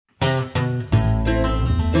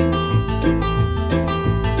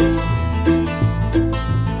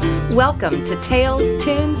Welcome to Tales,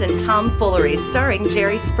 Tunes, and Tomfoolery starring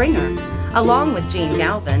Jerry Springer, along with Gene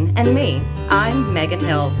Galvin and me. I'm Megan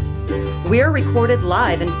Hills. We're recorded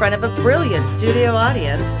live in front of a brilliant studio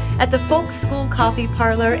audience at the Folk School Coffee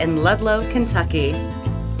Parlor in Ludlow, Kentucky.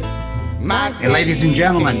 And ladies and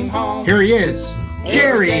gentlemen, here he is,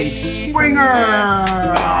 Jerry Springer.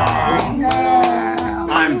 Yeah.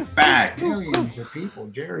 I'm back. Millions of people.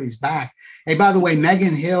 Jerry's back. Hey, by the way,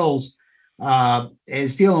 Megan Hills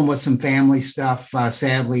is dealing with some family stuff.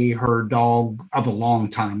 Sadly, her dog of a long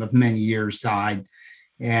time, of many years, died,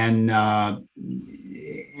 and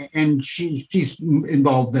she's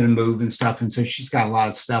involved in a move and stuff, and so she's got a lot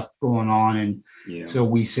of stuff going on. And so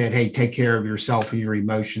we said, hey, take care of yourself and your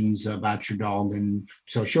emotions about your dog, and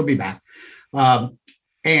so she'll be back.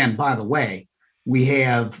 And by the way, we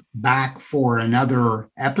have back for another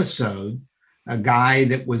episode a guy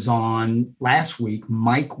that was on last week,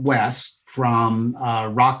 Mike West from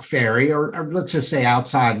Rock Ferry, or let's just say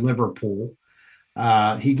outside Liverpool.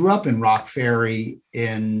 He grew up in Rock Ferry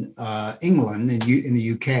in England, in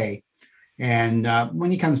the UK. And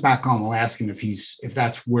when he comes back home, we'll ask him if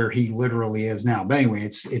that's where he literally is now. But anyway,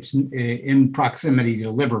 it's in proximity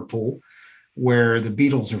to Liverpool, where the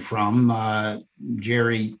Beatles are from.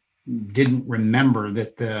 Jerry didn't remember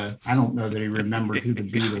that I don't know that he remembered who the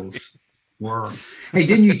Beatles were. Hey,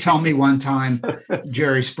 didn't you tell me one time,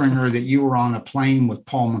 Jerry Springer, that you were on a plane with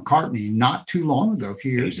Paul McCartney not too long ago, a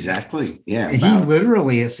few years ago? Exactly. Yeah. And he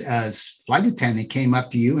literally, as flight attendant, came up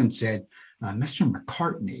to you and said, Mr.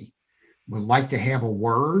 McCartney would like to have a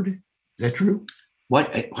word. Is that true?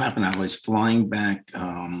 What happened? I was flying back.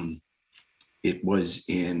 It was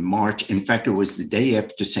in March. In fact, it was the day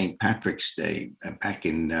after St. Patrick's Day back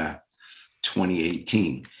in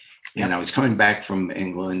 2018. Yep. And I was coming back from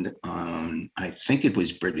England. I think it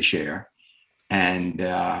was British Air. And,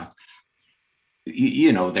 they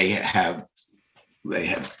have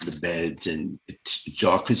the beds, and it's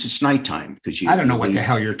dark because it's nighttime. I don't know what the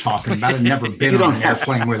hell you're talking about. I've never been on an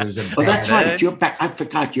airplane where there's a bed. Oh, that's right. You're back. I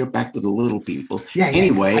forgot you're back with the little people. Yeah.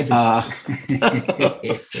 Anyway,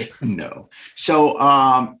 no. So,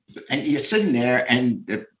 and you're sitting there, and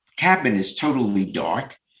the cabin is totally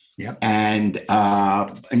dark. Yep. And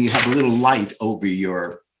you have a little light over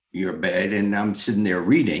your bed, and I'm sitting there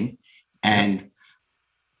reading, and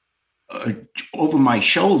over my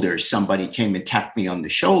shoulder, somebody came and tapped me on the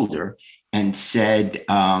shoulder and said,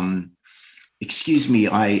 excuse me,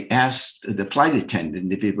 I asked the flight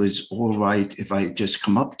attendant if it was all right if I just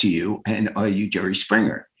come up to you, and are you Jerry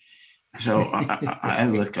Springer? So I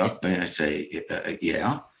look up and I say,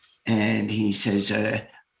 yeah. And he says,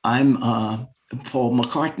 I'm Paul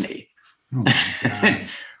McCartney. Oh my God.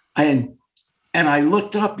 and I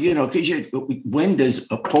looked up, because when does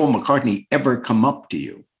a Paul McCartney ever come up to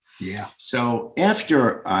you? Yeah. So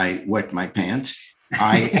after I wet my pants,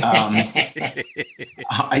 I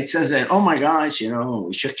says that, oh my gosh,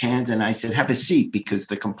 we shook hands, and I said, have a seat, because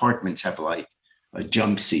the compartments have like a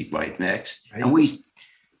jump seat right next. Right. And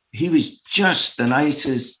he was just the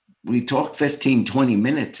nicest. We talked 15, 20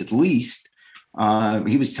 minutes at least.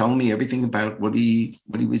 He was telling me everything about what he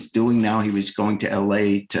was doing now. He was going to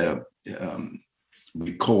LA to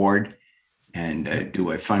record and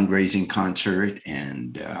do a fundraising concert.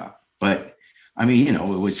 And, but I mean, it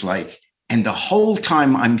was like, and the whole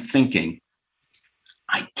time I'm thinking,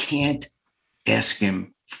 I can't ask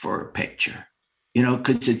him for a picture,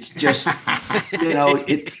 because it's just,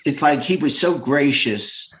 it's like he was so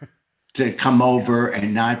gracious to come over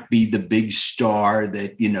and not be the big star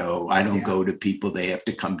that, I don't go to people, they have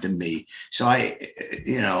to come to me. So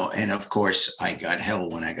and of course I got hell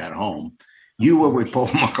when I got home. You were with Paul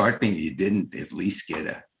McCartney, you didn't at least get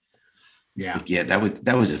that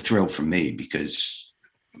was a thrill for me, because,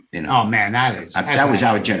 oh man, that was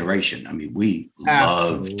our generation. I mean, we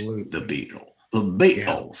loved the Beatles. The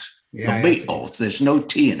Beatles. Yeah. The Beatles. There's no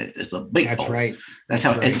T in it. It's the Beatles. That's right. That's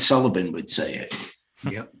how Ed Sullivan would say it.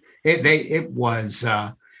 Yep. It was,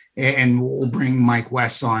 and we'll bring Mike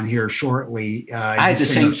West on here shortly. I had the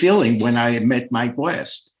same feeling when I met Mike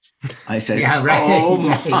West. I said, yeah, right. Oh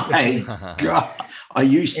my God, are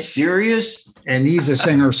you serious? And he's a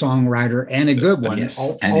singer-songwriter and a good one, yes,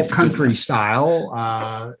 all country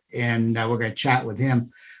style. And we're going to chat with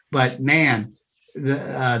him. But man,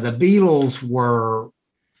 the Beatles were,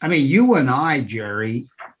 I mean, you and I, Jerry,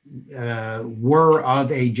 were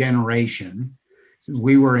of a generation.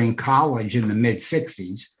 We were in college in the mid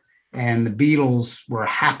 60s, and the Beatles were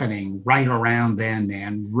happening right around then,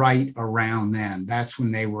 man, right around then. That's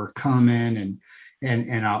when they were coming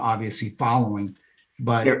and obviously following.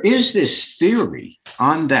 But there is this theory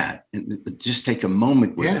on that, and just take a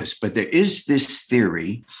moment with this, but there is this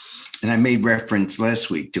theory and I made reference last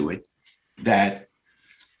week to it, that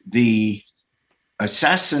the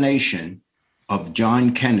assassination of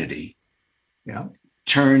John Kennedy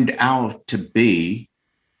turned out to be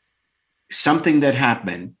something that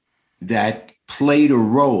happened that played a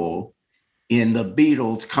role in the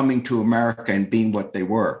Beatles coming to America and being what they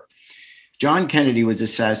were. John Kennedy was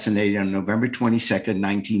assassinated on November 22nd,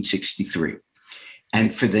 1963.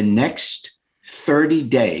 And for the next 30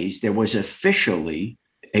 days, there was officially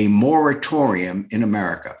a moratorium in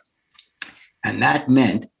America. And that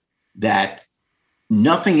meant that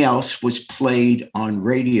nothing else was played on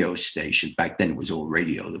radio stations. Back then it was all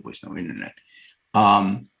radio, there was no internet.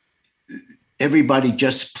 Everybody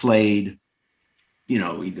just played,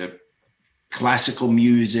 either classical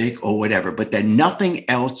music or whatever, but then nothing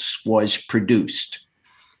else was produced.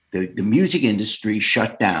 The music industry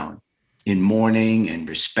shut down in mourning and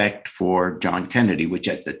respect for John Kennedy, which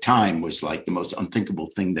at the time was like the most unthinkable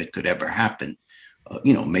thing that could ever happen.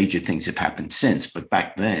 Major things have happened since, but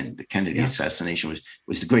back then the Kennedy assassination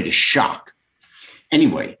was the greatest shock.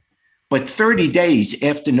 Anyway, but 30 days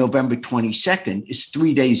after November 22nd is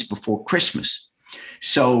 3 days before Christmas.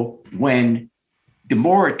 So when the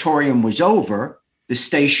moratorium was over, the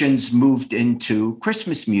stations moved into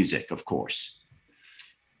Christmas music, of course.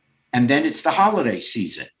 And then it's the holiday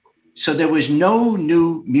season. So there was no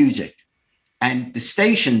new music. And the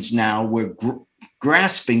stations now were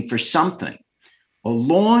grasping for something.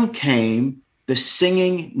 Along came the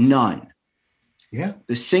Singing Nun. Yeah.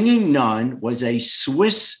 The Singing Nun was a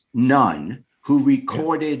Swiss nun who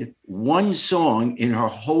recorded one song in her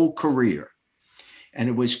whole career. And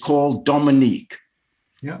it was called Dominique.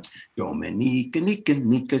 Yeah. Dominique,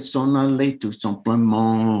 Nique, son allé tout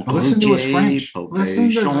simplement. Listen to his French.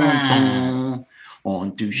 Listen to that.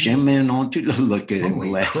 On to chemin, on to look at him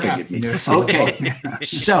laughing at me. No, okay.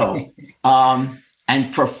 So,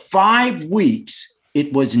 and for 5 weeks,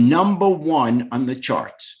 it was number one on the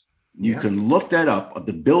charts. You can look that up on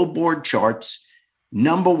the Billboard charts.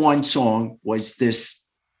 Number one song was this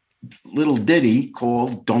little ditty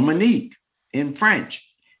called Dominique in French.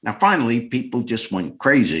 Now, finally, people just went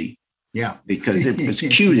crazy. Yeah. Because it was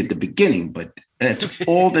cute at the beginning, but that's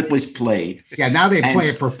all that was played. Yeah. Now they play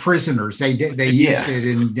it for prisoners. They use it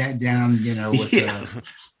in down, with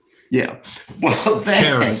Well, then,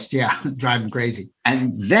 terrorists. Yeah. Drive them crazy.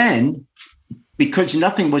 And then, because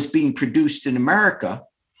nothing was being produced in America,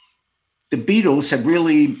 the Beatles had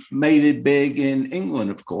really made it big in England,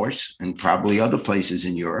 of course, and probably other places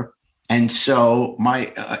in Europe. And so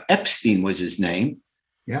Epstein was his name.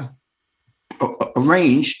 Yeah.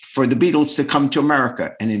 Arranged for the Beatles to come to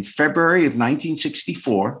America. And in February of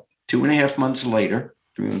 1964, 2.5 months later,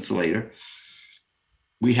 3 months later,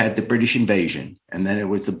 we had the British invasion. And then it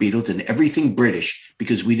was the Beatles and everything British,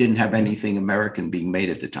 because we didn't have anything American being made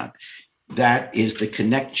at the time. That is the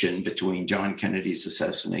connection between John Kennedy's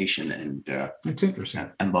assassination and that's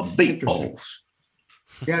interesting. And the Beatles.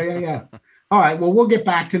 Yeah. All right. Well, we'll get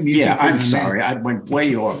back to music. Yeah, I'm sorry. I went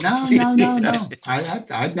way off. No.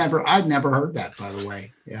 I'd never heard that, by the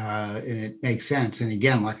way. And it makes sense. And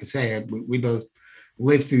again, like I say, we both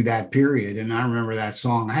lived through that period. And I remember that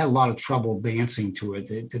song. I had a lot of trouble dancing to it.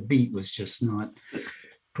 The beat was just not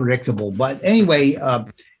predictable. But anyway,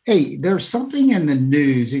 hey, there's something in the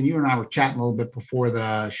news, and you and I were chatting a little bit before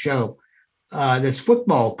the show. This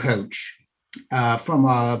football coach from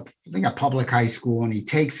I think a public high school, and he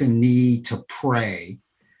takes a knee to pray.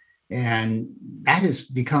 And that has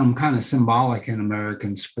become kind of symbolic in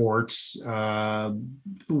American sports.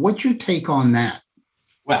 What's your take on that?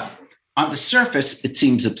 Well, on the surface, it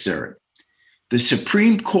seems absurd. The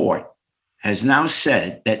Supreme Court has now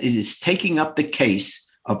said that it is taking up the case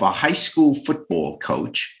of a high school football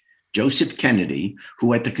coach, Joseph Kennedy,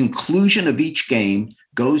 who at the conclusion of each game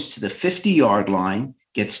goes to the 50-yard line,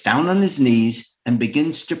 gets down on his knees, and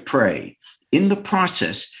begins to pray, in the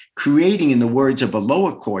process creating, in the words of a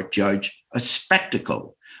lower court judge, a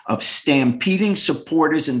spectacle of stampeding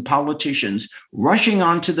supporters and politicians rushing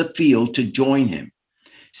onto the field to join him.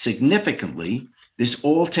 Significantly, this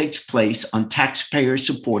all takes place on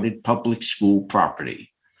taxpayer-supported public school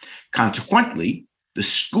property. Consequently, the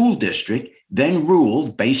school district then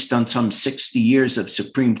ruled, based on some 60 years of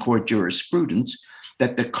Supreme Court jurisprudence,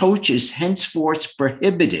 that the coach is henceforth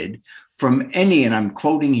prohibited from any, and I'm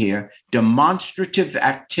quoting here, demonstrative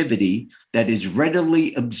activity that is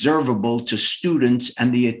readily observable to students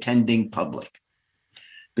and the attending public.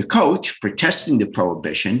 The coach, protesting the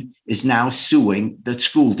prohibition, is now suing the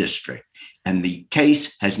school district, and the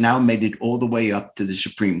case has now made it all the way up to the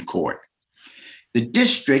Supreme Court. The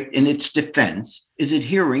district, in its defense, is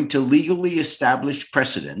adhering to legally established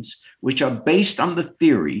precedents, which are based on the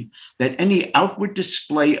theory that any outward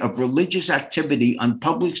display of religious activity on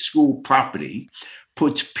public school property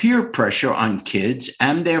puts peer pressure on kids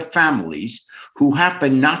and their families who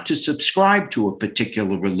happen not to subscribe to a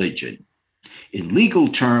particular religion. In legal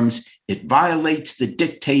terms, it violates the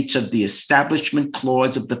dictates of the Establishment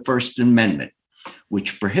Clause of the First Amendment,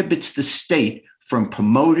 which prohibits the state from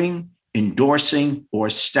promoting, endorsing, or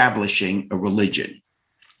establishing a religion.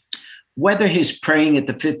 Whether his praying at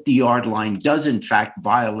the 50-yard line does in fact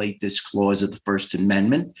violate this clause of the First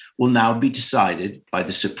Amendment will now be decided by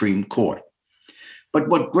the Supreme Court. But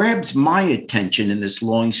what grabs my attention in this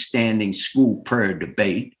long-standing school prayer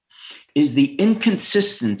debate is the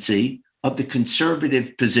inconsistency of the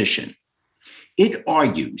conservative position. It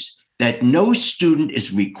argues that no student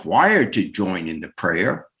is required to join in the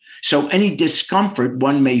prayer, so any discomfort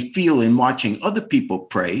one may feel in watching other people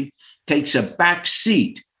pray takes a back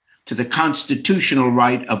seat to the constitutional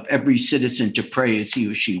right of every citizen to pray as he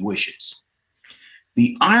or she wishes.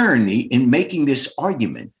 The irony in making this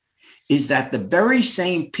argument is that the very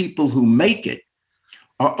same people who make it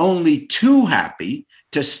are only too happy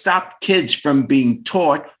to stop kids from being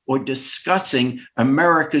taught or discussing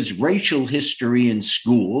America's racial history in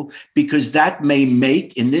school because that may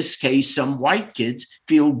make, in this case, some white kids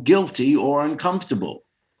feel guilty or uncomfortable.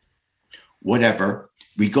 Whatever,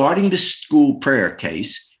 regarding the school prayer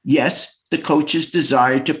case, yes, the coach's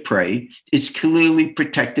desire to pray is clearly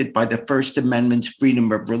protected by the First Amendment's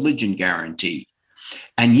freedom of religion guarantee.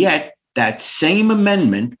 And yet, that same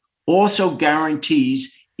amendment also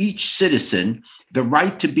guarantees each citizen the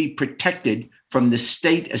right to be protected from the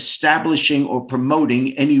state establishing or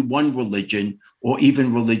promoting any one religion or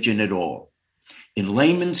even religion at all. In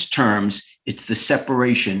layman's terms, it's the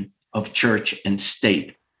separation of church and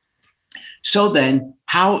state. So then,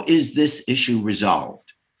 how is this issue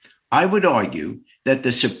resolved? I would argue that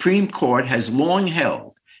the Supreme Court has long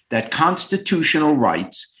held that constitutional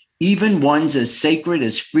rights, even ones as sacred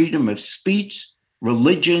as freedom of speech,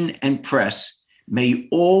 religion, and press, may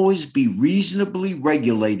always be reasonably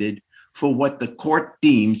regulated for what the court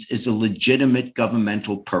deems is a legitimate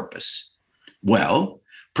governmental purpose. Well,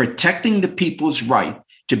 protecting the people's right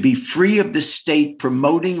to be free of the state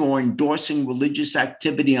promoting or endorsing religious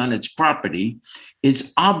activity on its property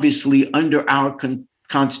is obviously under our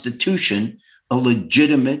Constitution a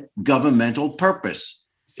legitimate governmental purpose,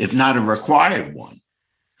 if not a required one.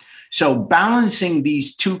 So balancing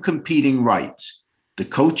these two competing rights, the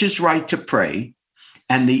coach's right to pray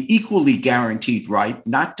and the equally guaranteed right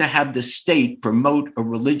not to have the state promote a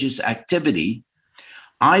religious activity,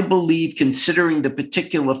 I believe, considering the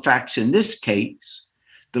particular facts in this case,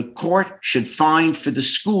 the court should fine for the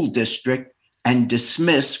school district and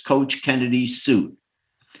dismiss Coach Kennedy's suit.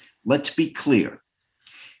 Let's be clear.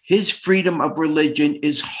 His freedom of religion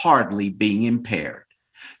is hardly being impaired.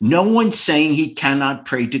 No one's saying he cannot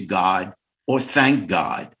pray to God or thank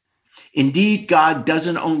God. Indeed, God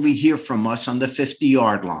doesn't only hear from us on the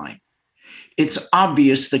 50-yard line. It's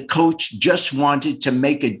obvious the coach just wanted to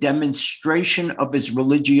make a demonstration of his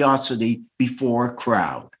religiosity before a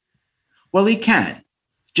crowd. Well, he can,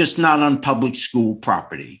 just not on public school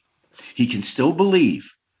property. He can still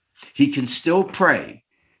believe. He can still pray.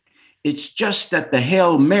 It's just that the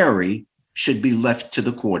Hail Mary should be left to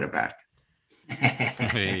the quarterback.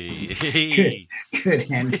 Hey.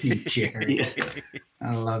 Good ending, Jerry.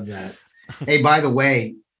 I love that. Hey, by the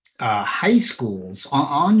way, high schools,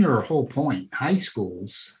 on your whole point, high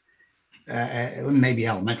schools, maybe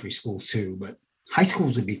elementary schools too, but high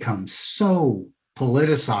schools have become so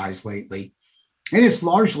politicized lately. And it's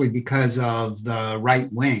largely because of the right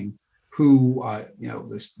wing who,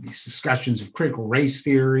 these discussions of critical race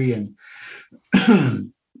theory and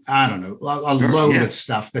I don't know, a load of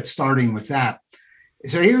stuff, but starting with that.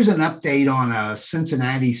 So here's an update on a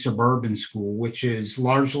Cincinnati suburban school, which is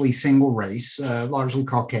largely single race, largely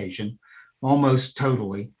Caucasian, almost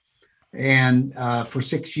totally. And for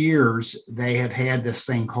 6 years, they have had this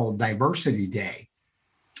thing called Diversity Day.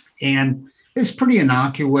 And it's pretty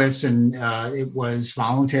innocuous, and it was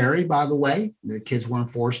voluntary, by the way. The kids weren't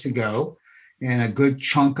forced to go. And a good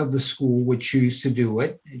chunk of the school would choose to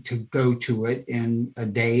go to it in a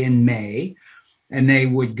day in May. And they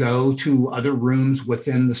would go to other rooms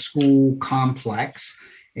within the school complex,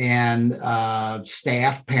 and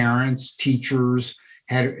staff, parents, teachers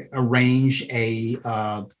had arranged a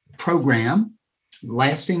program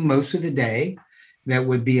lasting most of the day that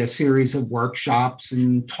would be a series of workshops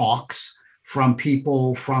and talks from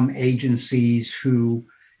people from agencies who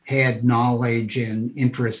had knowledge and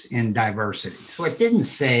interest in diversity. So it didn't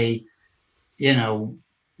say,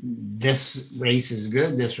 this race is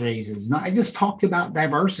good, this race is not. I just talked about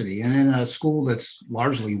diversity. And in a school that's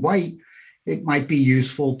largely white, it might be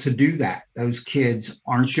useful to do that. Those kids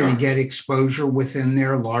aren't going to get exposure within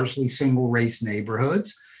their largely single race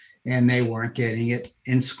neighborhoods, and they weren't getting it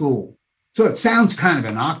in school. So it sounds kind of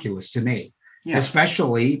innocuous to me,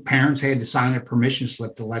 especially parents had to sign a permission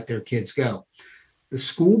slip to let their kids go. The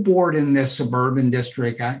school board in this suburban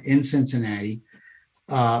district in Cincinnati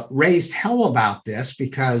raised hell about this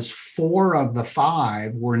because 4 of the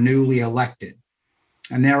 5 were newly elected.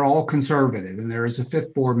 And they're all conservative. And there is a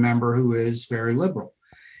 5th board member who is very liberal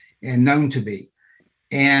and known to be.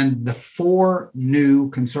 And the 4 new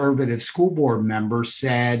conservative school board members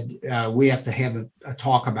said, we have to have a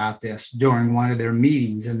talk about this during one of their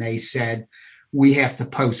meetings. And they said, we have to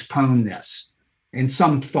postpone this. And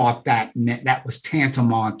some thought that meant that was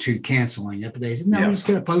tantamount to canceling it. But they said, no, we're just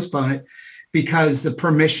going to postpone it because the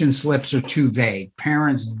permission slips are too vague.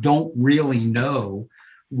 Parents don't really know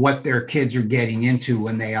what their kids are getting into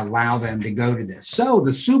when they allow them to go to this. So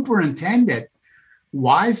the superintendent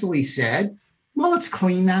wisely said, well, let's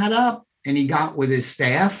clean that up. And he got with his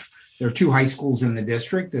staff. There are 2 high schools in the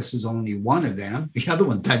district. This is only one of them. The other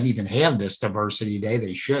one doesn't even have this diversity day.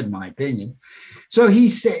 They should, in my opinion. So he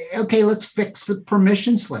said, okay, let's fix the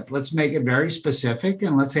permission slip. Let's make it very specific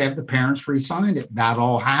and let's have the parents re-sign it. That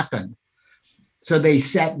all happened. So they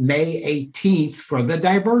set May 18th for the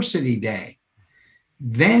diversity day.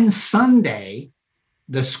 Then Sunday,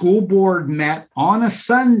 the school board met on a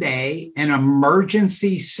Sunday, an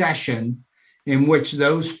emergency session in which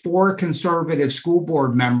those 4 conservative school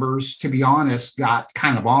board members, to be honest, got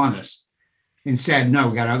kind of honest and said, no,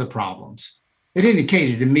 we got other problems. It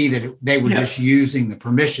indicated to me that they were just using the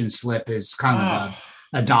permission slip as kind of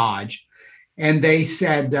a dodge. And they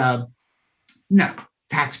said, no,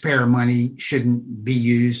 taxpayer money shouldn't be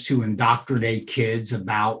used to indoctrinate kids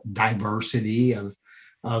about diversity, of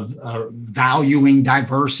valuing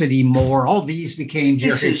diversity more. All these became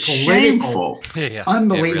just political.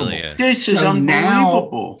 Unbelievable. Really this is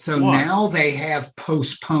unbelievable. Now they have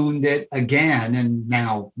postponed it again, and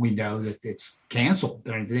now we know that it's canceled.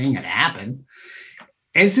 There ain't gonna happen.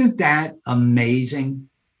 Isn't that amazing?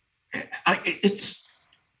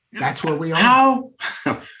 That's where we are.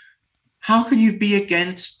 How can you be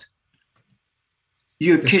against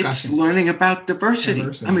your kids learning about diversity?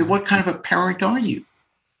 I mean, what kind of a parent are you?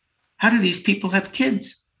 How do these people have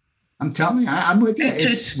kids? I'm telling you, I'm with you.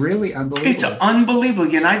 It's really unbelievable. It's unbelievable.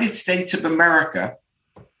 United States of America,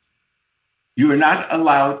 you are not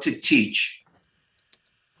allowed to teach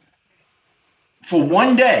for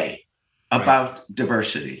one day about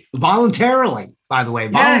diversity. Voluntarily, by the way,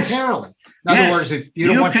 voluntarily. In other words, if you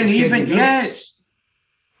don't want your kid to do it.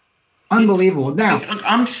 Unbelievable. Now,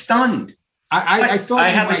 I'm stunned. I thought I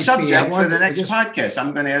have a subject for the next podcast.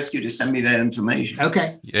 I'm going to ask you to send me that information.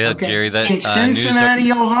 Okay. Yeah, okay. Jerry, that in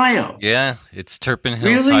Cincinnati, Ohio. Yeah, it's Turpin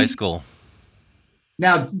Hills High School.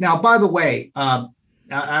 Now, by the way, I'm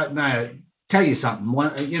going to tell you something.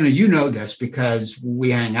 You know this because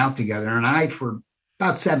we hang out together, and I, for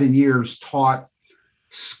about 7 years, taught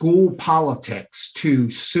school politics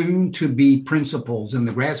to soon-to-be principals in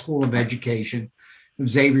the Grad School of Education,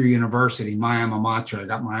 Xavier University, my alma mater. I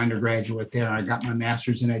got my undergraduate there. I got my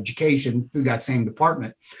master's in education through that same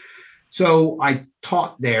department. So I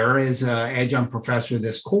taught there as an adjunct professor of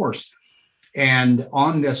this course. And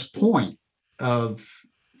on this point of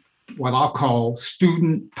what I'll call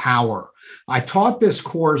student power, I taught this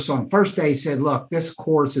course on first day, said, look, this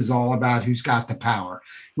course is all about who's got the power.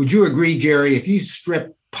 Would you agree, Jerry, if you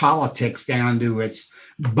strip politics down to its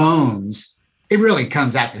bones, it really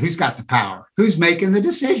comes out to who's got the power, who's making the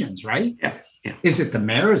decisions, right? Yeah. Is it the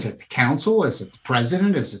mayor? Is it the council? Is it the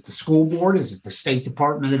president? Is it the school board? Is it the State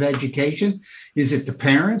Department of Education? Is it the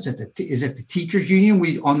parents? Is it the teachers union?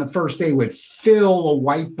 We, on the first day, would fill a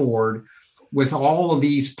whiteboard with all of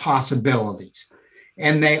these possibilities.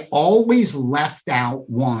 And they always left out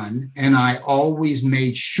one, and I always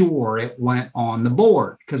made sure it went on the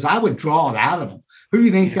board because I would draw it out of them. Who do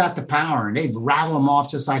you think's got the power? And they'd rattle them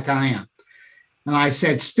off just like I am. And I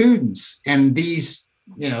said, students, and these,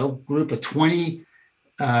 group of 20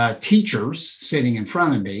 teachers sitting in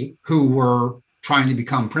front of me who were trying to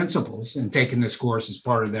become principals and taking this course as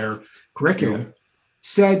part of their curriculum,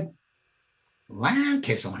 said, well,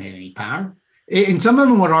 kids don't have any power. And some of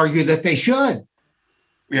them would argue that they should.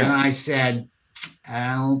 Yeah. And I said,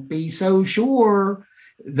 I don't be so sure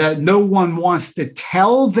that no one wants to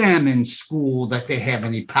tell them in school that they have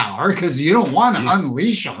any power because you don't want to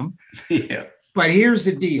unleash them. Yeah. But here's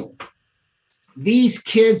the deal. these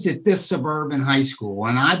kids at this suburban high school,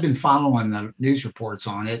 and I've been following the news reports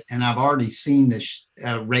on it, and I've already seen this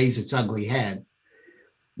raise its ugly head.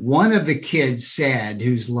 One of the kids said,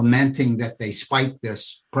 who's lamenting that they spiked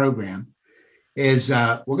this program, is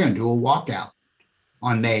we're going to do a walkout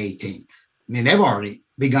on May 18th. I mean, they've already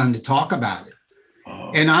begun to talk about it.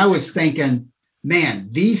 Oh. And I was thinking, man,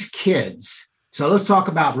 these kids, so let's talk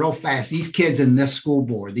about real fast, these kids in this school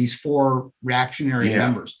board, these 4 reactionary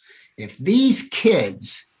members. If these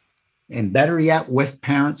kids, and better yet, with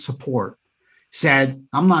parent support, said,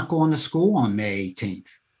 I'm not going to school on May 18th.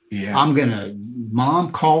 Yeah. I'm going to,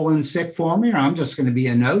 mom, call in sick for me, or I'm just going to be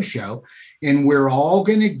a no-show. And we're all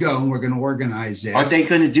going to go and we're going to organize this. Are they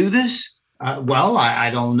going to do this? Well, I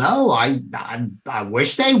don't know. I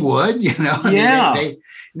wish they would, you know. Yeah. I mean,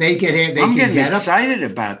 they could have, I'm getting excited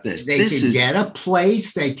about this. They could get a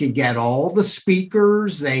place. They could get all the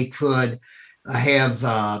speakers. They could have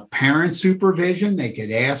parent supervision. They could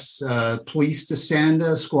ask police to send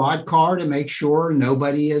a squad car to make sure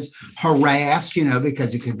nobody is harassed, you know,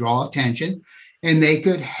 because it could draw attention. And they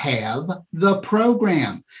could have the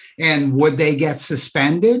program. And would they get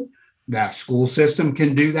suspended? The school system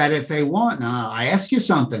can do that if they want. I ask you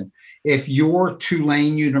something. If you're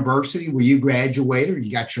Tulane University, where you graduated,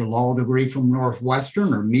 you got your law degree from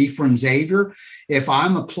Northwestern, or me from Xavier, if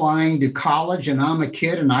I'm applying to college and I'm a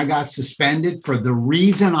kid and I got suspended for the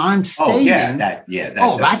reason I'm stating,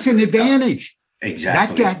 that's an advantage.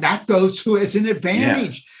 Exactly. That goes to as an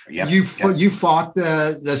advantage. Yeah. You fought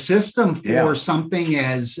the system for something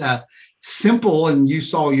as simple, and you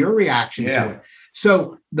saw your reaction to it.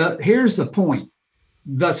 So here's the point.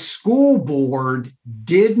 The school board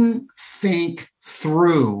didn't think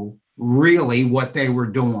through really what they were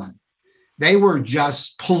doing. They were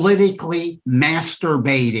just politically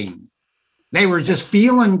masturbating. They were just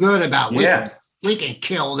feeling good about we can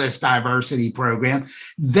kill this diversity program.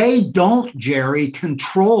 They don't, Jerry,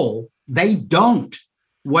 control. They don't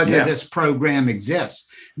whether this program exists.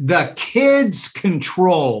 The kids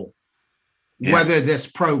control whether this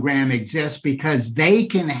program exists, because they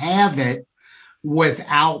can have it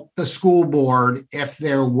without the school board if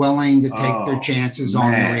they're willing to take their chances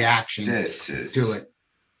on the reaction to it.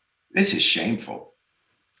 This is shameful.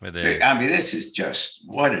 It is. I mean, this is just,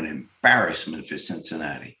 what an embarrassment for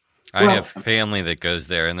Cincinnati. I have family that goes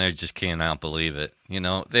there, and they just cannot believe it. You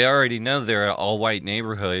know, they already know they're an all-white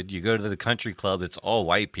neighborhood. You go to the country club, it's all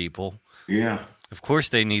white people. Yeah. Of course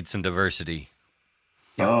they need some diversity.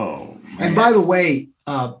 Oh, man. And by the way,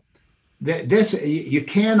 this, you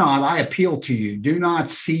cannot, I appeal to you, do not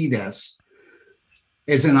see this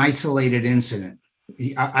as an isolated incident.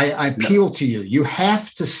 I appeal to you. You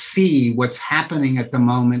have to see what's happening at the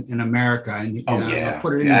moment in America. And I'll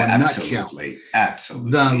put it into a nutshell.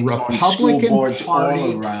 Absolutely. The Republican Party,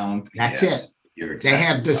 all around. That's it. Exactly they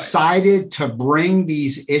have decided to bring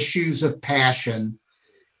these issues of passion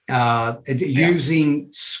using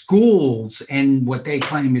schools and what they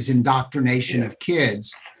claim is indoctrination of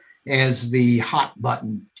kids as the hot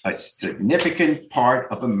button. A significant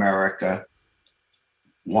part of America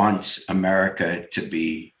wants America to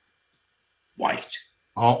be white.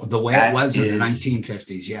 The way it was in the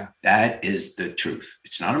 1950s, That is the truth.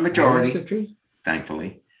 It's not a majority, the truth,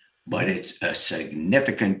 thankfully, but it's a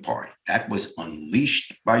significant part. That was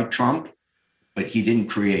unleashed by Trump, but he didn't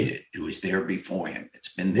create it. It was there before him.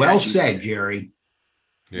 It's been there. Well said, Jerry.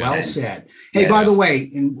 Yeah. Well said. Hey, by the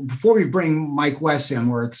way, before we bring Mike West in,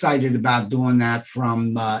 we're excited about doing that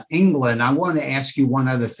from England. I want to ask you one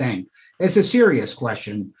other thing. It's a serious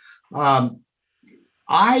question.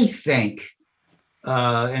 I think,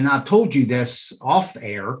 and I've told you this off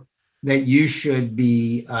air, that you should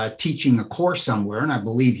be teaching a course somewhere, and I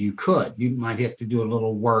believe you could. You might have to do a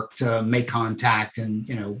little work to make contact and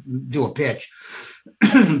do a pitch.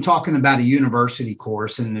 I'm talking about a university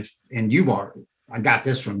course, and I got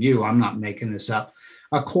this from you. I'm not making this up.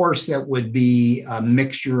 A course that would be a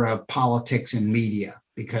mixture of politics and media,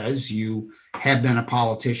 because you have been a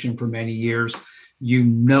politician for many years. You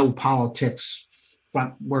know politics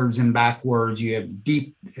frontwards and backwards. You have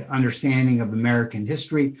deep understanding of American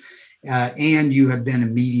history, and you have been a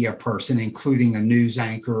media person, including a news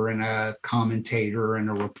anchor and a commentator and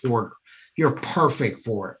a reporter. You're perfect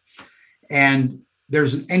for it. And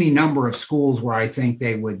there's any number of schools where I think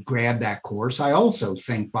they would grab that course. I also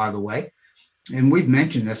think, by the way, and we've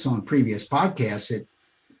mentioned this on previous podcasts, that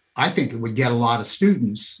I think it would get a lot of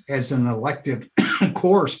students as an elective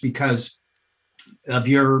course because of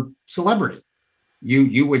your celebrity.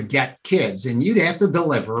 You would get kids, and you'd have to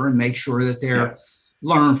deliver and make sure that they're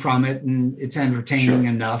learn from it and it's entertaining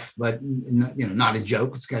enough, but not a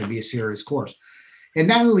joke. It's got to be a serious course. And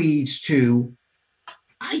that leads to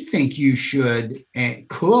I think you should and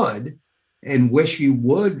could and wish you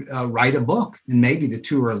would write a book, and maybe the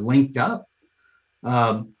two are linked up.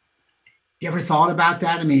 You ever thought about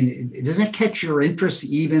that? I mean, does that catch your interest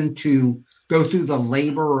even to go through the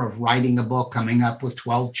labor of writing a book, coming up with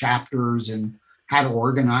 12 chapters and how to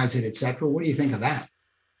organize it, et cetera? What do you think of that?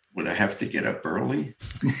 Would I have to get up early?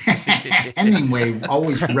 Hemingway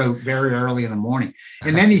always wrote very early in the morning.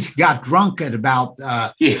 And then he got drunk at about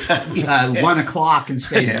 1 o'clock and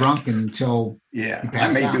stayed drunk until he passed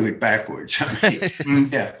I may out. do it backwards.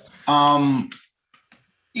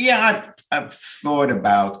 I've thought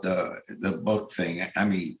about the book thing. I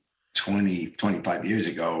mean, 25 years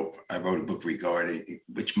ago, I wrote a book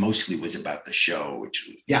which mostly was about the show, which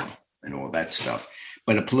and all that stuff.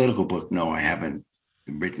 But a political book, no, I haven't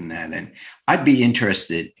written that. And I'd be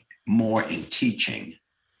interested more in teaching.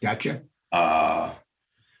 Gotcha.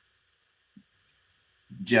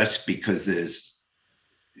 Just because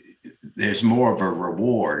there's more of a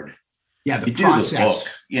reward. Yeah, the you process. Do the book,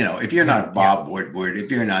 you know, if you're not Bob Woodward,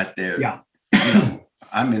 if you're not there, you know,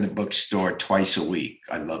 I'm in the bookstore twice a week.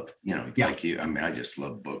 I love, like you. I mean, I just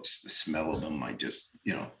love books. The smell of them. I just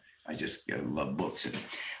love books.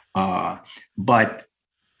 But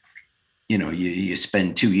you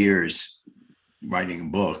spend 2 years writing a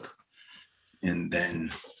book, and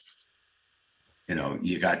then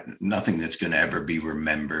you got nothing that's going to ever be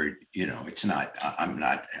remembered. It's not. I'm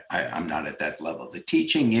not at that level. The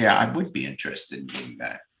teaching, I would be interested in doing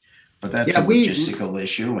that. But that's a logistical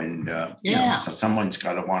issue, and so someone's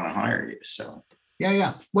got to want to hire you. So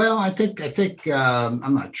Well, I think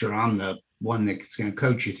I'm not sure I'm the one that's going to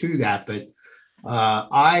coach you through that, but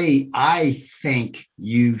I think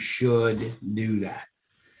you should do that,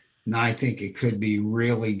 and I think it could be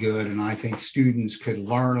really good, and I think students could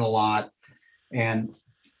learn a lot. And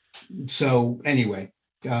so, anyway,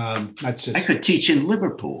 that's just. I could teach in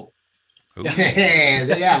Liverpool.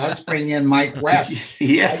 Let's bring in Mike West.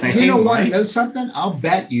 You want to know something? I'll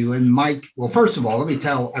bet you. And Mike, well, first of all, let me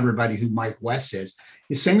tell everybody who Mike West is.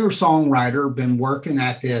 He's a singer-songwriter, been working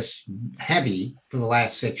at this heavy for the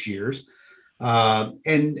last 6 years.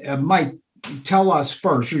 Mike, tell us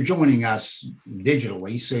first, you're joining us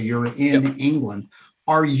digitally, so you're in England.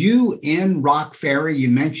 Are you in Rock Ferry? You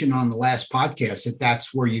mentioned on the last podcast that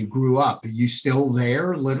that's where you grew up. Are you still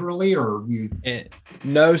there, literally, or you?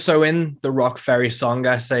 No. So in the Rock Ferry song,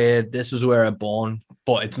 I say this was where I'm born,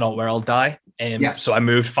 but it's not where I'll die. So I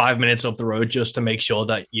moved 5 minutes up the road just to make sure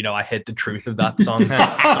that I hit the truth of that song.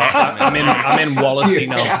 I'm in Wallasey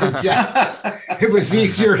now. Exactly. It was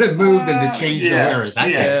easier to move than to change the lyrics.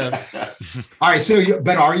 All right.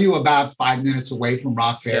 But are you about 5 minutes away from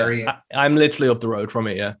Rock Ferry? I'm literally up the road from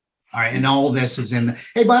it. Yeah. All right. And all this is in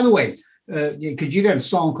hey, by the way, because you did a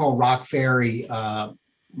song called Rock Ferry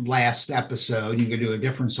last episode, you could do a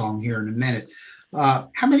different song here in a minute.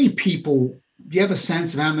 How many people, do you have a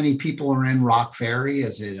sense of how many people are in Rock Ferry?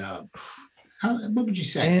 Is it, what would you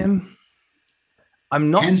say?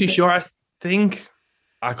 I'm not too sure. I think,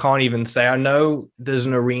 I can't even say. I know there's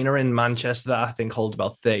an arena in Manchester that I think holds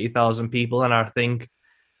about 30,000 people. And I think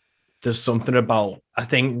there's something about,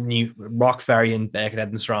 New Rock Ferry and Birkenhead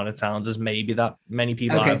and surrounding towns is maybe that many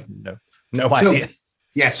people. Okay. I have no idea.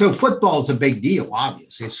 So football's a big deal,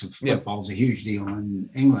 obviously. Football's a huge deal in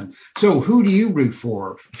England. So who do you root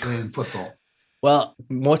for in football? Well,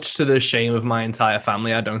 much to the shame of my entire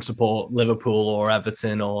family, I don't support Liverpool or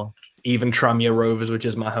Everton or even Tranmere Rovers, which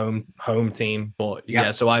is my home team. But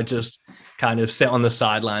so I just kind of sit on the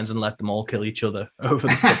sidelines and let them all kill each other over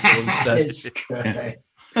the football instead.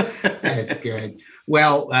 That's good.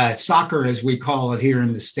 Well, soccer, as we call it here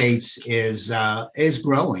in the States, is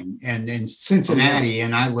growing. And in Cincinnati,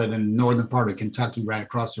 and I live in the northern part of Kentucky, right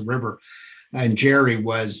across the river. And Jerry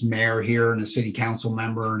was mayor here and a city council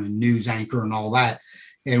member and a news anchor and all that.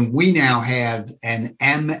 And we now have an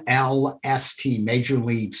MLST, Major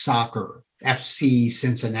League Soccer, FC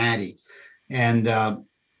Cincinnati. And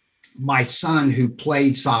my son, who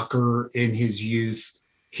played soccer in his youth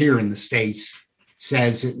here in the States,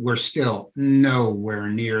 says that we're still nowhere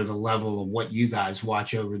near the level of what you guys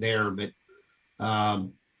watch over there. But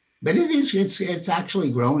it's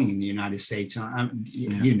actually growing in the United States.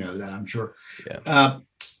 You know that, I'm sure. Yeah.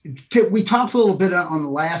 We talked a little bit on the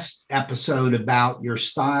last episode about your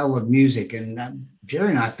style of music, and Jerry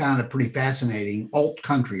and I found it pretty fascinating.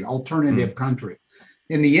 Alternative country,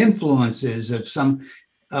 and the influences of some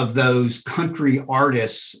of those country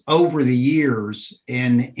artists over the years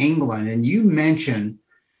in England. And you mentioned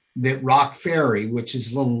that Rock Ferry, which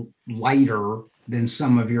is a little lighter than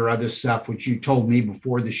some of your other stuff, which you told me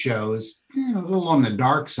before the show is a little on the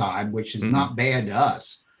dark side, which is not bad to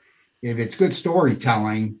us. If it's good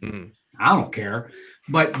storytelling, I don't care.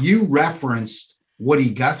 But you referenced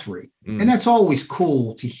Woody Guthrie, and that's always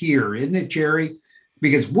cool to hear, isn't it, Jerry?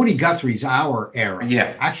 Because Woody Guthrie's our era,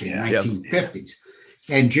 actually 1950s.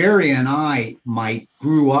 And Jerry and I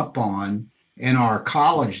grew up on, in our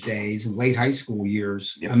college days and late high school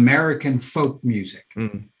years, American folk music,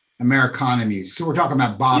 Americana music. So we're talking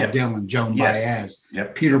about Bob Dylan, Joan Baez,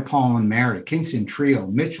 Peter, Paul and Mary, Kingston Trio,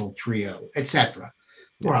 Mitchell Trio, etc.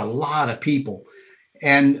 There were a lot of people.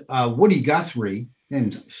 And Woody Guthrie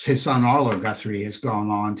and his son Arlo Guthrie has gone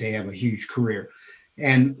on to have a huge career.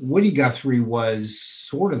 And Woody Guthrie was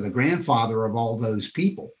sort of the grandfather of all those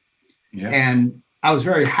people. And I was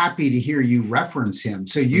very happy to hear you reference him.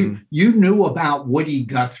 So you knew about Woody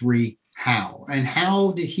Guthrie how? And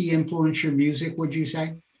how did he influence your music, would you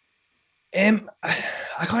say? I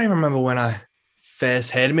can't even remember when I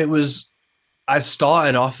first heard him. I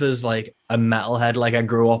started off as like a metalhead. Like I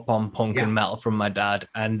grew up on punk and metal from my dad.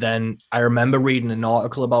 And then I remember reading an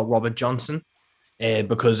article about Robert Johnson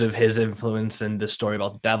because of his influence and the story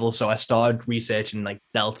about the devil. So I started researching like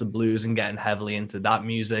Delta blues and getting heavily into that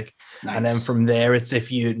music. Nice. And then from there, it's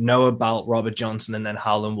if you know about Robert Johnson and then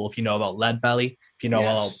Howlin' Wolf, you know about Leadbelly. If you know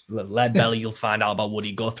about Leadbelly, you'll find out about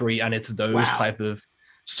Woody Guthrie. And it's those type of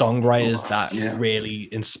songwriters that really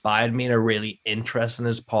inspired me and are really interesting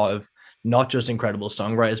as part of not just incredible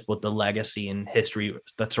songwriters, but the legacy and history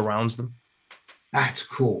that surrounds them. That's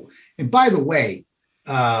cool. And by the way,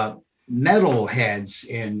 metalheads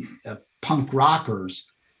and punk rockers,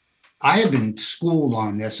 I have been schooled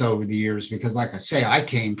on this over the years because, like I say, I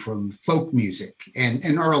came from folk music and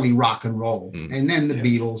early rock and roll, and then the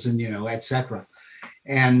Beatles and, etc.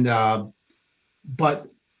 And but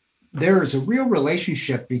there is a real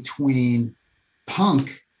relationship between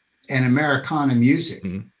punk and Americana music,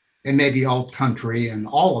 and maybe alt country and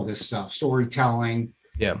all of this stuff, storytelling,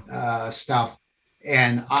 stuff.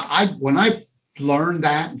 And I when I learned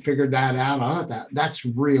that and figured that out, I thought that's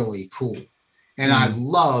really cool. And I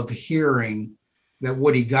love hearing that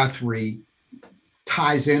Woody Guthrie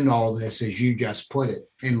ties into all this, as you just put it,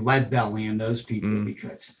 and Leadbelly and those people,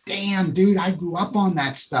 because damn, dude, I grew up on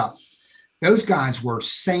that stuff. Those guys were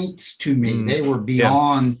saints to me. They were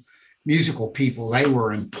beyond musical people. They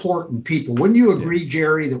were important people. Wouldn't you agree,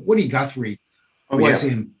 Jerry, that Woody Guthrie was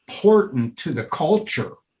important to the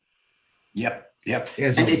culture? Yep.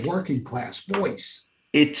 As a working class voice.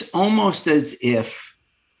 It's almost as if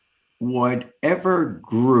whatever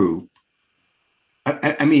group,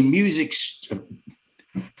 I mean, music's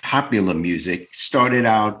popular music started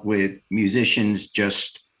out with musicians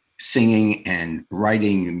just singing and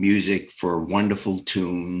writing music for wonderful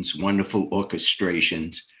tunes, wonderful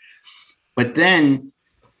orchestrations. But then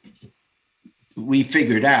we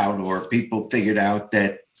figured out, or people figured out,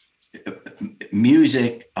 that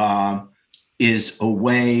music is a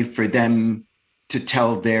way for them to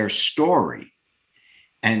tell their story.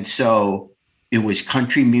 And so it was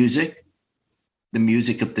country music, the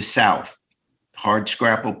music of the South,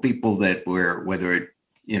 hardscrabble people that were, whether it,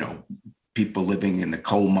 people living in the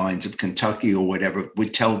coal mines of Kentucky or whatever,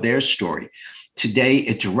 would tell their story. Today,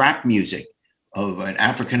 it's rap music of an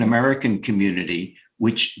African-American community,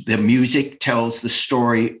 which the music tells the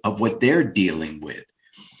story of what they're dealing with.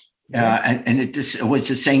 And it was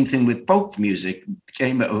the same thing with folk music. It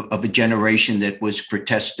came of a generation that was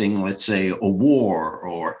protesting, let's say, a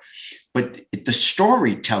war, but the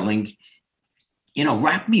storytelling,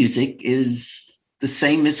 rap music is the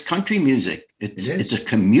same as country music. It's a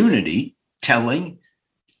community telling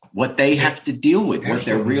what they have to deal with, what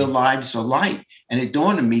their real lives are like. And it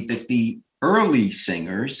dawned on me that the early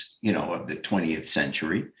singers, of the 20th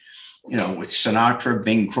century, with Sinatra,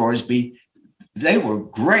 Bing Crosby, they were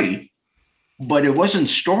great, but it wasn't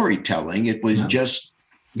storytelling. It was just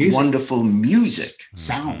wonderful music.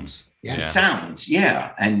 Sounds. Sounds.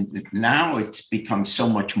 Yeah. And now it's become so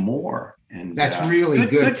much more. And that's really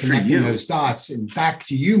good connecting those dots. And back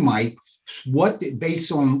to you, Mike,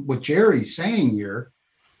 based on what Jerry's saying here,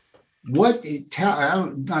 not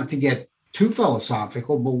to get too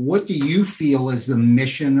philosophical, but what do you feel is the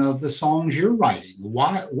mission of the songs you're writing?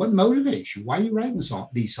 What motivates you? Why are you writing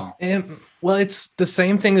these songs? Well, it's the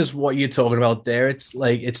same thing as what you're talking about there. It's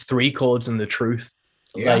like, it's three chords and the truth.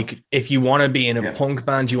 Yeah. Like if you want to be in a punk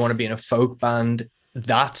band, you want to be in a folk band,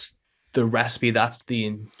 that's the recipe, that's the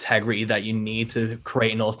integrity that you need to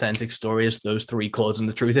create an authentic story, is those three chords and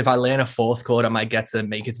the truth. If I learn a fourth chord, I might get to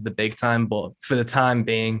make it to the big time, but for the time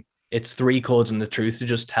being, it's three chords and the truth to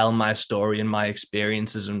just tell my story and my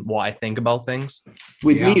experiences and what I think about things.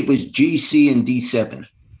 With me, it was G, C, and D7.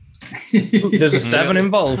 There's a 7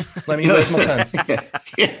 involved. Let me raise my pen.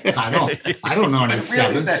 I don't know any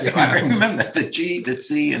sevens. I remember that's a G, the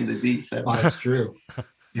C, and the D7. Oh, that's true.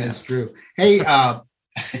 That's true. Hey,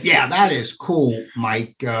 yeah, that is cool,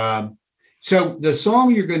 Mike. So the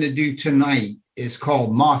song you're going to do tonight is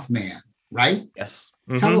called Mothman, right? Yes.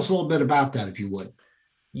 Tell us a little bit about that, if you would.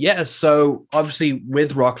 Yeah, so obviously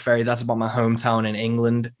with Rock Ferry, that's about my hometown in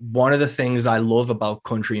England. One of the things I love about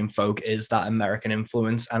country and folk is that American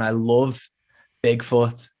influence, and I love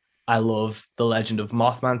Bigfoot. I love the legend of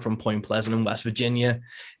Mothman from Point Pleasant in West Virginia.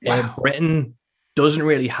 Wow. Britain doesn't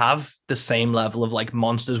really have the same level of like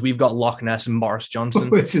monsters. We've got Loch Ness and Boris Johnson.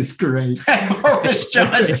 This is great. Boris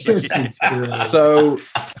Johnson. This is great. So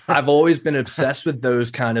I've always been obsessed with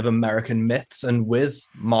those kind of American myths. And with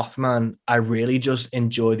Mothman, I really just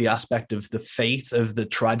enjoy the aspect of the fate, of the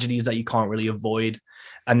tragedies that you can't really avoid.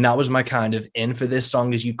 And that was my kind of in for this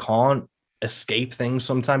song, is you can't escape things.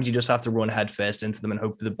 Sometimes you just have to run headfirst into them and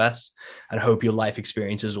hope for the best and hope your life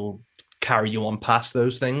experiences will carry you on past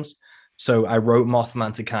those things. So I wrote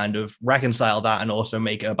Mothman to kind of reconcile that and also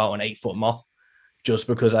make it about an 8-foot moth, just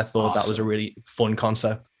because I thought that was a really fun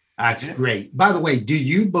concept. That's great. By the way, do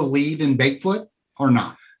you believe in Bigfoot or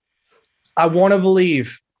not? I want to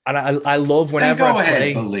believe. And I love whenever Go I play.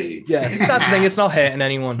 ahead, believe. Yeah, that's the thing. It's not hurting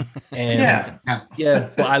anyone. Yeah.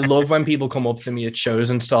 But I love when people come up to me at shows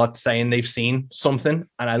and start saying they've seen something.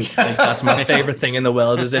 And that's my favorite thing in the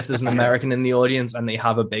world, is if there's an American in the audience and they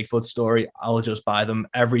have a Bigfoot story, I'll just buy them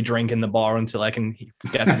every drink in the bar until I can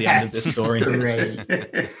get to the end of this story. Great.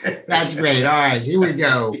 That's great. All right, here we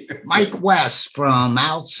go. Mike West from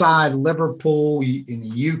outside Liverpool in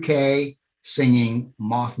the UK singing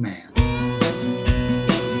Mothman.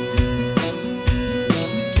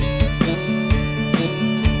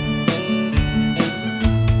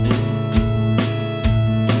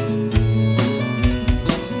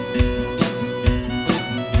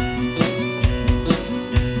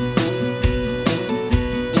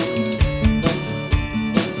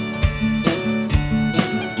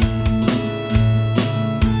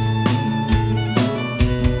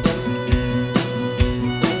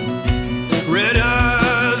 Red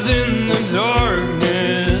eyes in the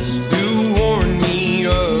darkness do warn me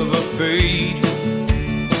of a fate.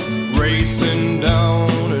 Racing down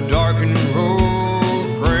a darkened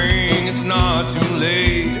road, praying it's not too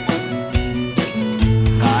late.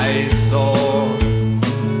 I saw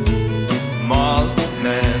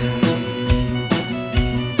Mothman.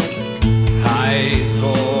 I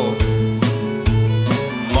saw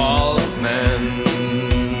Mothman.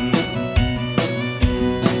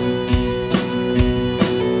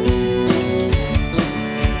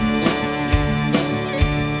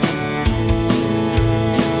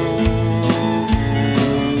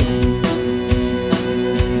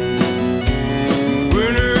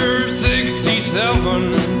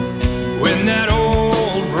 When that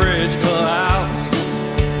old bridge collapsed,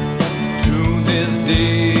 to this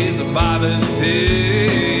day survivors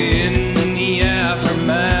say in the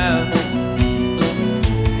aftermath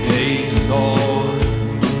they saw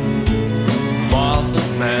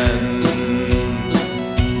Mothman.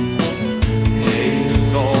 They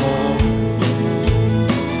saw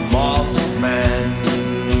Mothman.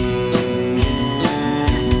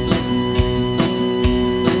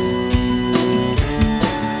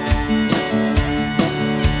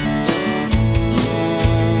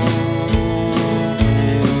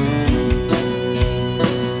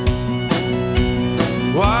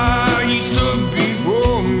 Why you stood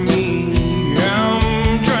before me,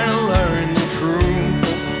 I'm trying to learn the truth.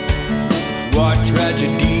 What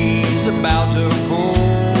tragedy's about to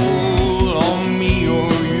fall on me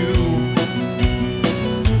or you?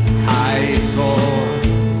 I saw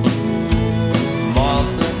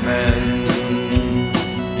Mothman.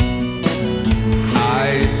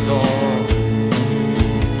 I saw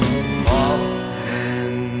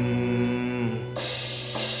Mothman.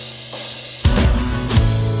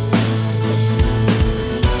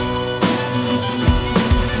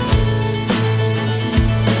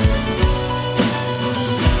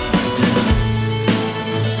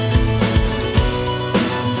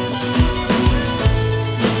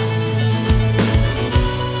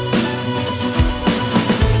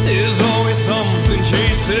 There's always something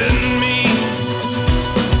chasing me.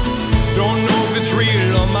 Don't know if it's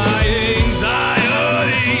real or my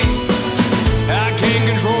anxiety. I can't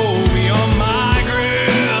control beyond my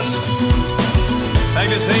grasp. Like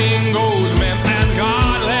the saying goes, man, plans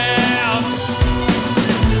God laughs.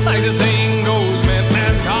 Like the saying goes, man,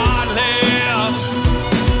 plans God laughs.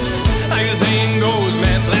 Like the saying goes,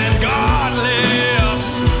 man, plans God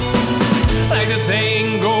laughs. Like the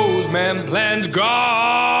saying goes, man, plans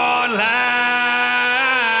God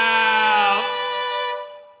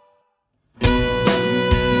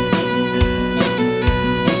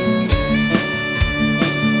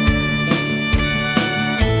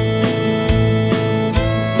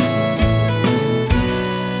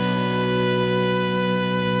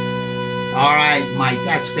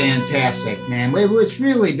That's fantastic, man. It's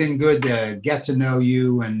really been good to get to know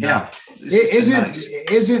you. And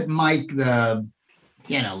isn't Mike the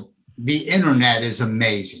internet is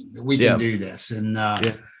amazing that we can do this. And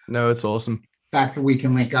no, it's awesome. The fact that we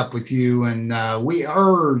can link up with you, and we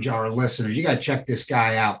urge our listeners, you got to check this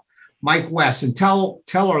guy out, Mike West, and tell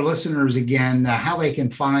our listeners again how they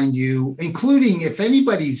can find you, including if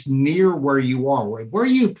anybody's near where you are.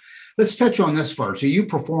 Let's touch on this first. Are you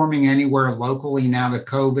performing anywhere locally now that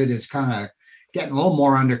COVID is kind of getting a little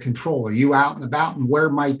more under control? Are you out and about, and where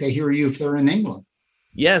might they hear you if they're in England?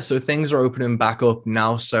 Yeah, so things are opening back up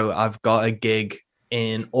now. So I've got a gig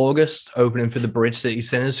in August opening for the Bridge City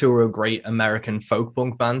Sinners, who are a great American folk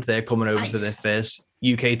punk band. They're coming over for their first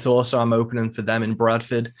UK tour, so I'm opening for them in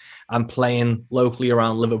Bradford. I'm playing locally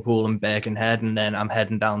around Liverpool and Birkenhead, and then I'm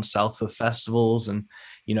heading down south for festivals. And,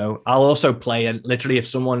 I'll also play, and literally if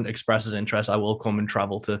someone expresses interest, I will come and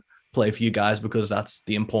travel to play for you guys, because that's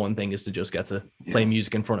the important thing, is to just get to play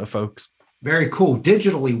music in front of folks. Very cool.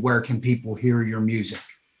 Digitally, where can people hear your music?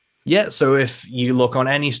 Yeah, so if you look on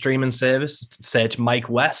any streaming service, search Mike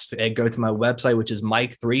West, go to my website, which is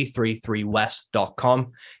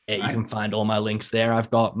mike333west.com. You can find all my links there. I've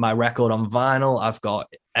got my record on vinyl. I've got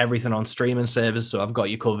everything on streaming service, so I've got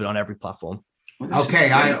you covered on every platform. Okay,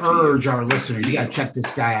 I urge our listeners, you got to check this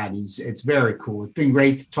guy out. It's very cool. It's been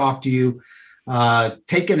great to talk to you.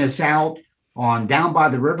 Taking us out on Down by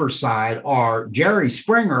the Riverside are Jerry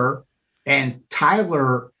Springer and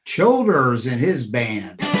Tyler Childers and his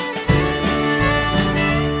band.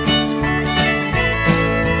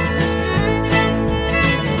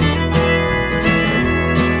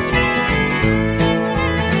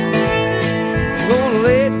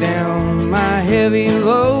 Heavy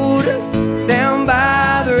load down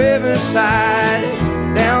by the riverside,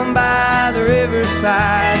 down by the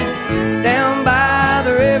riverside, down by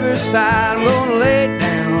the riverside. I'm gonna lay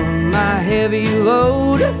down my heavy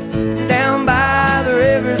load down by the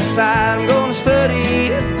riverside. I'm gonna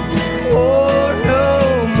study war no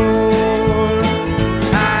more.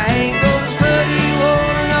 I ain't gonna study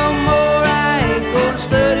war no more. I ain't gonna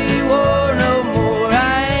study war no more.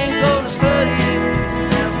 I ain't gonna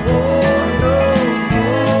study war.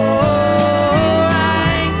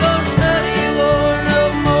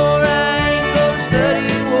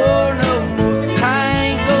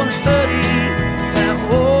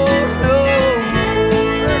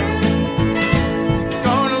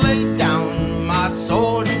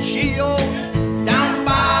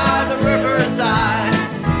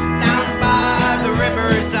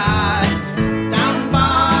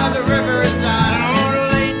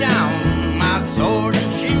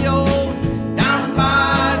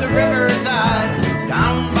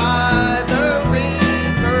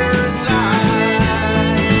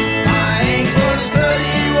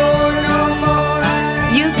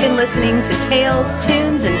 Listening to Tales,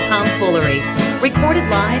 Tunes, and Tomfoolery, recorded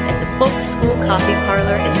live at the Folk School Coffee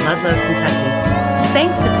Parlor in Ludlow, Kentucky.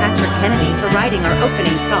 Thanks to Patrick Kennedy for writing our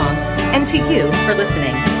opening song, and to you for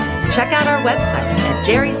listening. Check out our website at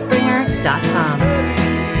jerryspringer.com.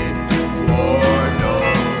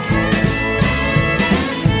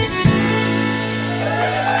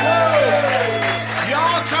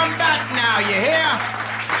 Y'all come back now, you hear?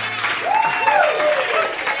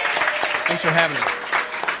 Thanks for having us.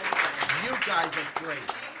 You guys are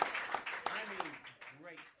great.